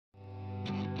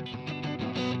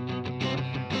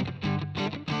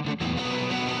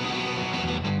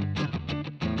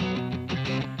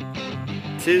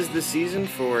'Tis the season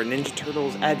for Ninja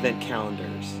Turtles advent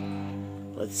calendars.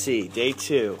 Let's see, day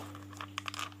 2.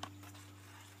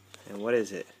 And what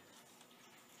is it?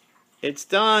 It's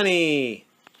Donnie!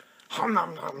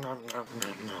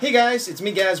 Hey guys, it's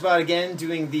me Gazbot again,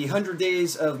 doing the 100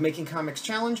 Days of Making Comics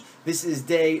Challenge. This is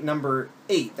day number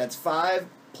 8. That's 5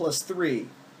 plus 3.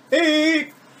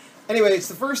 8! Anyway, it's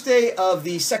the first day of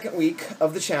the second week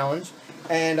of the challenge,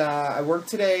 and I worked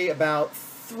today about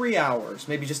 3 hours,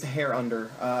 maybe just a hair under.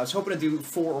 I was hoping to do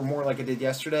 4 or more like I did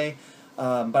yesterday,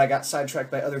 but I got sidetracked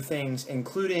by other things,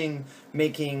 including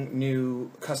making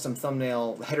new custom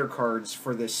thumbnail header cards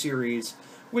for this series,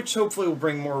 which hopefully will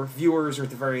bring more viewers, or at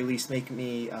the very least make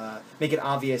it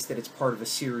obvious that it's part of a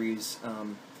series,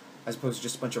 as opposed to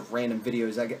just a bunch of random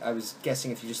videos. I was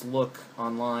guessing if you just look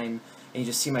online and you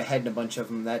just see my head in a bunch of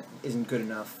them, that isn't good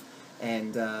enough.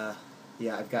 And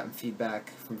yeah, I've gotten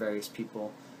feedback from various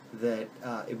people that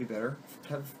it'd be better to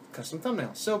have custom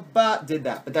thumbnails. So, did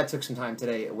that. But that took some time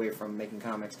today away from making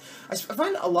comics. I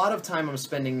find a lot of time I'm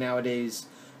spending nowadays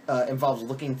involves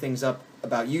looking things up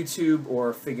about YouTube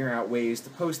or figuring out ways to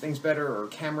post things better or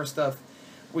camera stuff,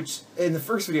 which in the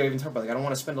first video I even talked about, like, I don't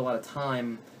want to spend a lot of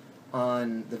time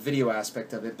on the video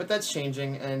aspect of it, but that's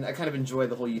changing, and I kind of enjoy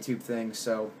the whole YouTube thing,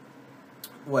 so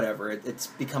whatever. It's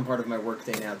become part of my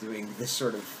workday now, doing this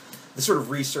sort of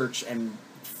research and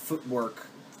footwork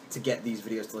to get these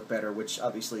videos to look better, which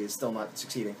obviously is still not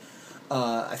succeeding.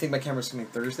 I think my camera's coming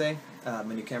Thursday, my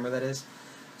new camera that is,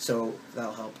 so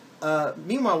that'll help.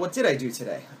 Meanwhile, what did I do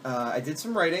today? I did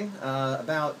some writing,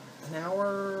 about an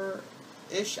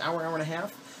hour-ish, hour and a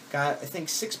half. Got, I think,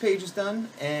 6 pages done,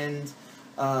 and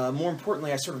more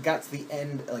importantly, I sort of got to the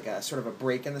end, like a sort of a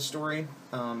break in the story.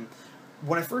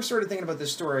 When I first started thinking about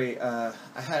this story, I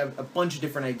had a bunch of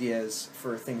different ideas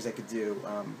for things I could do,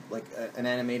 like an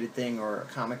animated thing or a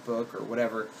comic book or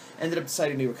whatever. Ended up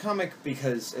deciding to do a comic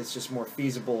because it's just more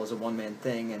feasible as a one-man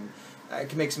thing, and I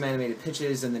can make some animated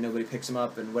pitches and then nobody picks them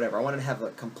up and whatever. I wanted to have a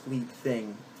complete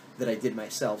thing that I did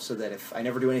myself, so that if I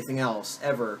never do anything else,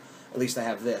 ever, at least I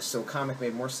have this. So comic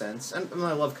made more sense. And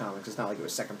I love comics. It's not like it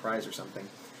was second prize or something.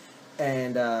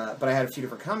 And but I had a few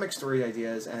different comic story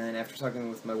ideas, and after talking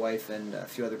with my wife and a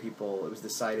few other people, it was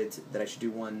decided that I should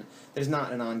do one that is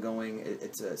not an ongoing.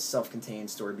 It's a self-contained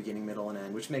story, beginning, middle, and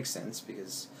end, which makes sense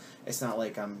because it's not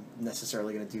like I'm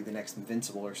necessarily going to do the next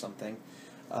Invincible or something,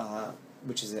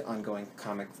 which is an ongoing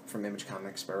comic from Image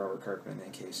Comics by Robert Kirkman,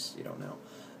 in case you don't know.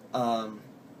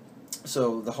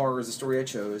 So the horror is the story I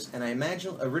chose, and I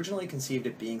originally conceived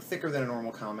it being thicker than a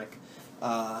normal comic,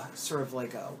 sort of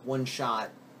like a one-shot,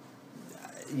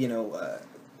 you know, a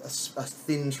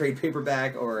thin trade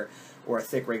paperback or a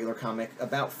thick regular comic.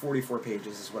 About 44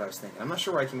 pages is what I was thinking. I'm not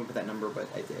sure where I came up with that number, but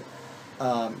I did.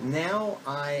 Now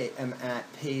I am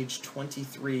at page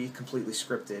 23, completely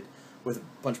scripted, with a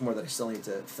bunch more that I still need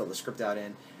to fill the script out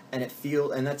in. And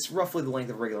and that's roughly the length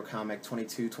of a regular comic,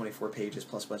 22, 24 pages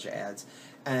plus a bunch of ads.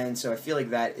 And so I feel like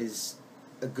that is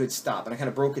a good stop. And I kind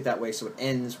of broke it that way so it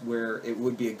ends where it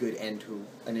would be a good end to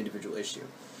an individual issue.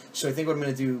 So I think what I'm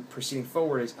going to do proceeding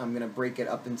forward is I'm going to break it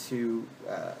up into,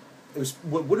 it was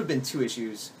what would have been 2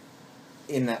 issues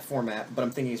in that format, but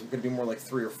I'm thinking it's going to be more like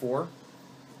 3 or 4.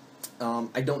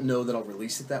 I don't know that I'll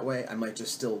release it that way. I might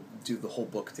just still do the whole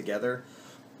book together.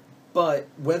 But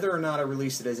whether or not I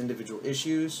release it as individual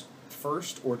issues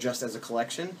first or just as a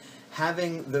collection,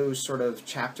 having those sort of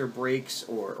chapter breaks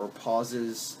or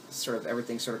pauses, sort of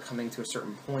everything sort of coming to a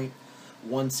certain point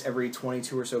once every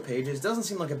 22 or so pages doesn't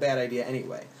seem like a bad idea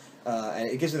anyway. And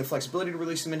it gives me the flexibility to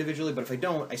release them individually, but if I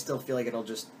don't, I still feel like it'll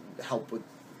just help with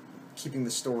keeping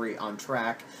the story on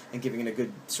track and giving it a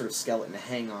good sort of skeleton to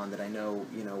hang on that I know,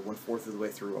 you know, 1/4 of the way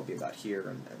through I'll be about here,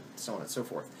 and so on and so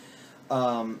forth.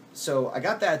 So I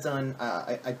got that done.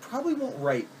 I probably won't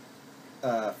write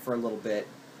for a little bit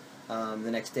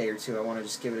the next day or two. I want to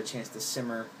just give it a chance to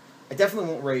simmer. I definitely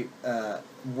won't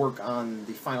work on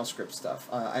the final script stuff.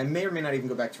 I may or may not even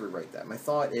go back to rewrite that. My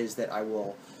thought is that I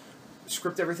will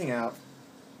script everything out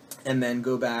and then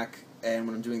go back, and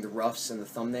when I'm doing the roughs and the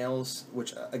thumbnails,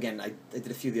 which, again, I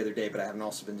did a few the other day, but I haven't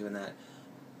also been doing that,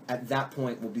 at that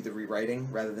point will be the rewriting,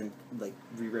 rather than like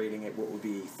rewriting it what would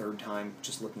be 3rd time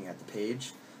just looking at the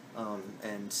page.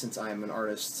 And since I am an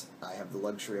artist, I have the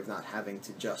luxury of not having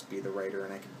to just be the writer,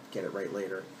 and I can get it right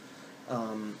later.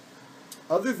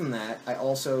 Other than that, I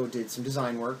also did some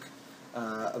design work.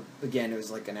 Again, it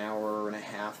was like an hour and a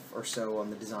half or so on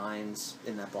the designs,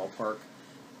 in that ballpark.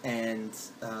 And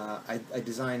I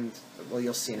designed, well,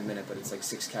 you'll see in a minute, but it's like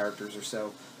 6 characters or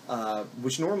so,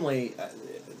 which normally,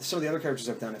 some of the other characters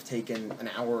I've done have taken an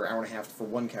hour, hour and a half for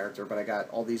one character, but I got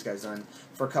all these guys done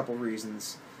for a couple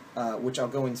reasons. which I'll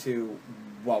go into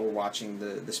while we're watching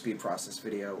the speed process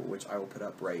video, which I will put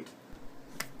up right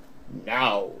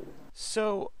now.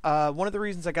 So, one of the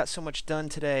reasons I got so much done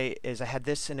today is I had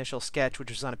this initial sketch, which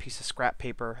was on a piece of scrap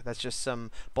paper. That's just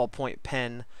some ballpoint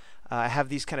pen. I have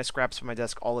these kind of scraps on my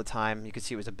desk all the time. You can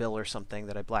see it was a bill or something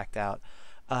that I blacked out.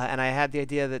 And I had the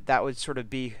idea that that would sort of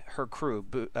be her crew,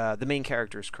 the main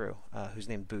character's crew, who's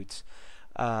named Boots.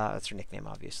 That's her nickname,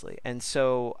 obviously. And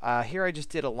so here I just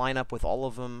did a lineup with all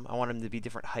of them. I wanted them to be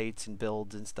different heights and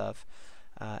builds and stuff.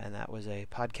 And that was a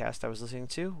podcast I was listening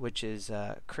to, which is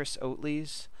Chris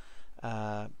Oatley's,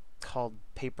 called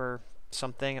Paper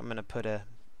Something. I'm going to put a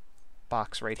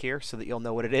box right here so that you'll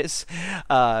know what it is. It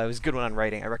was a good one on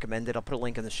writing. I recommend it. I'll put a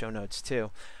link in the show notes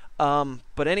too.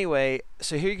 But anyway,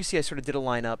 so here you can see I sort of did a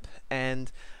lineup,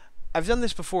 and I've done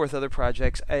this before with other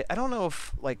projects. I don't know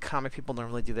if like comic people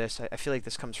normally do this. I feel like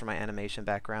this comes from my animation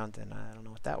background, and I don't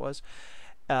know what that was.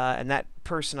 And that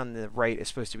person on the right is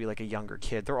supposed to be like a younger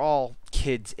kid. They're all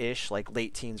kids-ish, like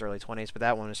late teens, early 20s, but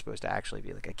that one is supposed to actually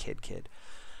be like a kid.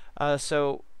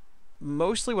 So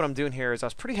mostly what I'm doing here is I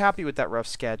was pretty happy with that rough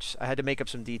sketch. I had to make up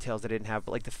some details I didn't have,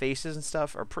 but like the faces and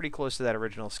stuff are pretty close to that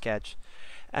original sketch.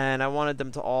 And I wanted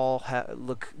them to all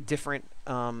look different.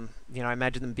 You know, I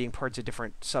imagine them being parts of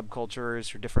different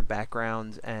subcultures or different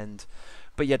backgrounds,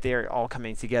 but yet they're all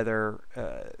coming together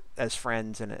as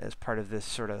friends and as part of this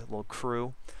sort of little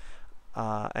crew.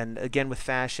 And again, with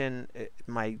fashion,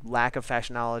 my lack of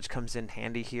fashion knowledge comes in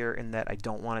handy here in that I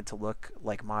don't want it to look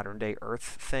like modern day Earth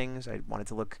things. I want it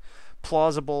to look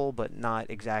plausible, but not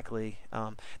exactly.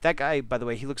 That guy, by the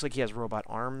way, he looks like he has robot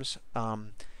arms.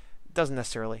 Doesn't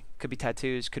necessarily. Could be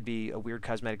tattoos, could be a weird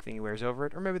cosmetic thing he wears over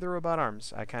it, or maybe they're robot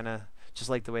arms. I kind of just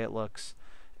like the way it looks.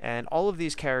 And all of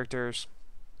these characters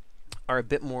are a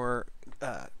bit more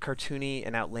cartoony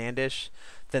and outlandish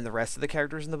than the rest of the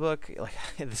characters in the book. Like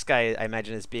this guy, I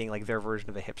imagine, is being like their version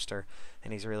of a hipster,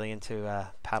 and he's really into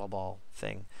paddleball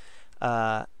thing,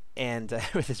 and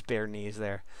with his bare knees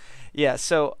there. Yeah,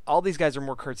 so all these guys are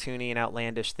more cartoony and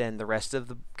outlandish than the rest of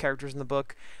the characters in the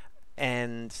book.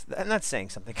 And I'm not saying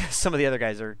something, because some of the other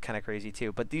guys are kind of crazy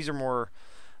too, but these are more,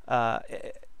 I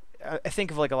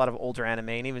think of like a lot of older anime,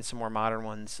 and even some more modern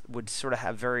ones would sort of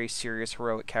have very serious,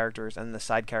 heroic characters, and the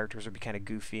side characters would be kind of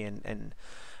goofy and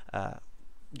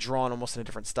drawn almost in a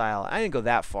different style. I didn't go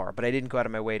that far, but I didn't go out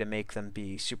of my way to make them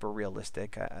be super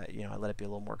realistic. You know, I let it be a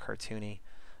little more cartoony.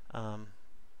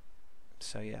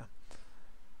 So yeah.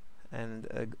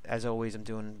 And as always, I'm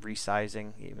doing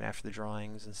resizing even after the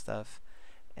drawings and stuff.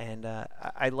 And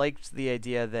I liked the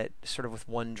idea that sort of with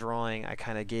one drawing, I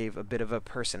kind of gave a bit of a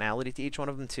personality to each one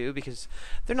of them too, because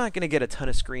they're not going to get a ton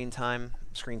of screen time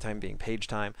being page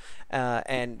time,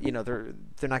 and you know they're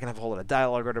not going to have a whole lot of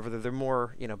dialogue or whatever. They're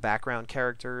more, you know, background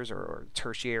characters or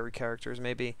tertiary characters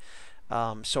maybe.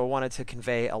 So I wanted to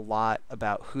convey a lot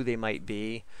about who they might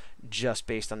be just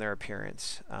based on their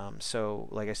appearance. So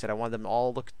like I said, I wanted them to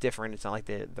all look different. It's not like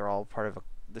they're all part of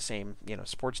the same, you know,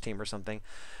 sports team or something.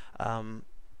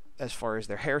 As far as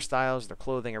their hairstyles, their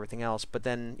clothing, everything else. But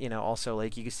then, you know, also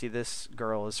like you can see this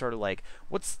girl is sort of like,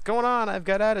 what's going on? I've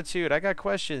got attitude. I got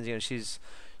questions. You know, she's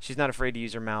not afraid to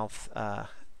use her mouth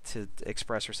to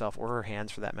express herself, or her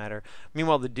hands for that matter.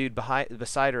 Meanwhile, the dude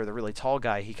beside her, the really tall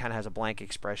guy, he kind of has a blank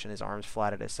expression, his arms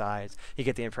flat at his sides. You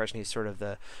get the impression he's sort of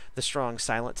the strong,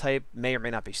 silent type. May or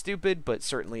may not be stupid, but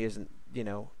certainly isn't, you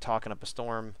know, talking up a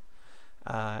storm.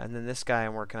 And then this guy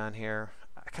I'm working on here,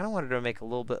 I kind of wanted to make a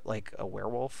little bit like a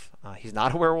werewolf. He's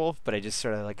not a werewolf, but I just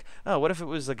sort of like, oh, what if it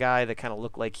was a guy that kind of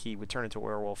looked like he would turn into a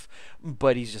werewolf,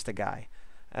 but he's just a guy.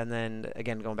 And then,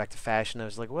 again, going back to fashion, I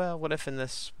was like, well, what if in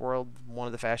this world one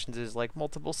of the fashions is like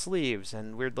multiple sleeves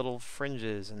and weird little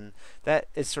fringes? And that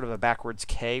is sort of a backwards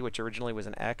K, which originally was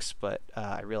an X, but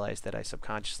I realized that I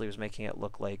subconsciously was making it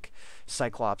look like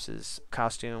Cyclops'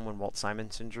 costume when Walt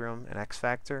Simonson drew him in X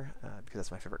Factor, because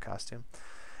that's my favorite costume.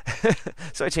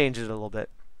 So I changed it a little bit.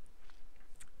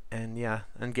 And yeah,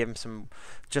 and gave him some,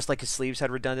 just like his sleeves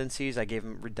had redundancies, I gave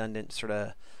him redundant sort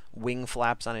of wing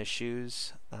flaps on his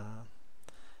shoes.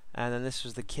 And then this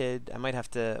was the kid. I might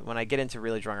have to, when I get into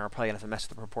really drawing, I'll probably have to mess with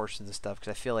the proportions and stuff, because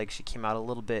I feel like she came out a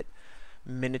little bit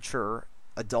miniature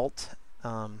adult.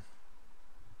 I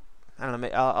don't know,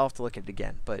 I'll have to look at it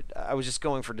again, but I was just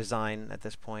going for design at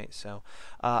this point. So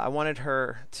I wanted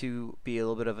her to be a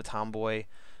little bit of a tomboy,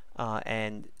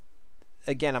 and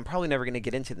again, I'm probably never going to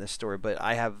get into this story, but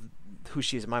I have who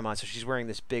she is in my mind. So she's wearing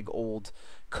this big old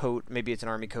coat. Maybe it's an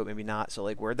army coat, maybe not. So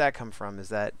like, where'd that come from? Is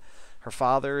that her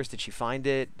father's? Did she find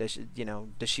it? Does she, you know,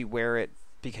 does she wear it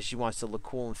because she wants to look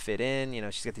cool and fit in. You know,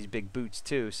 she's got these big boots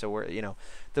too, so we're, you know,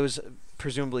 those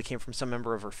presumably came from some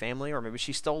member of her family, or maybe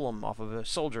she stole them off of a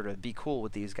soldier to be cool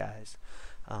with these guys.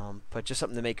 But just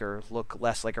something to make her look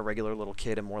less like a regular little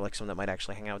kid and more like someone that might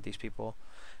actually hang out with these people.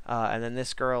 And then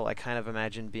this girl, I kind of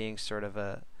imagine being sort of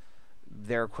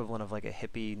their equivalent of like a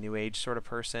hippie new age sort of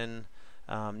person.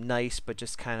 Nice, but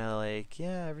just kind of like,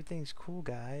 yeah, everything's cool,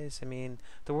 guys. I mean,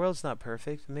 the world's not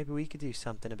perfect. Maybe we could do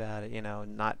something about it, you know,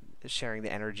 not sharing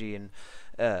the energy and,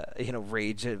 you know,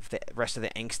 rage of the rest of the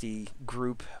angsty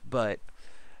group, but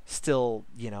still,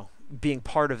 you know, being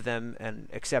part of them and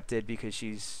accepted because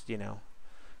she's, you know,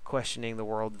 questioning the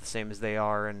world the same as they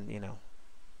are, and, you know,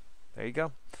 there you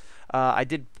go. I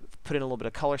did put in a little bit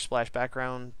of color splash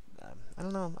background. I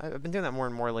don't know. I've been doing that more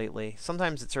and more lately.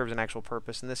 Sometimes it serves an actual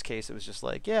purpose. In this case, it was just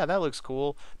like, yeah, that looks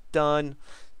cool. Done.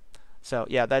 So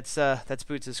yeah, that's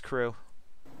Boots' crew.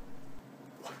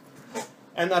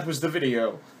 And that was the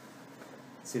video.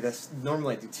 See, that's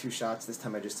normally I do 2 shots. This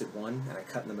time I just did 1, and I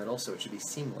cut in the middle, so it should be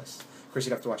seamless. Of course,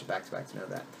 you'd have to watch it back to back to know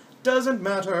that. Doesn't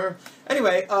matter.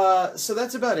 Anyway, so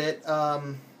that's about it.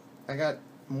 I got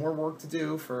more work to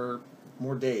do for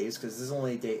more days, because this is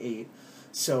only day 8.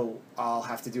 So I'll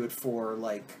have to do it for,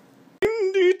 like,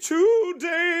 92 days.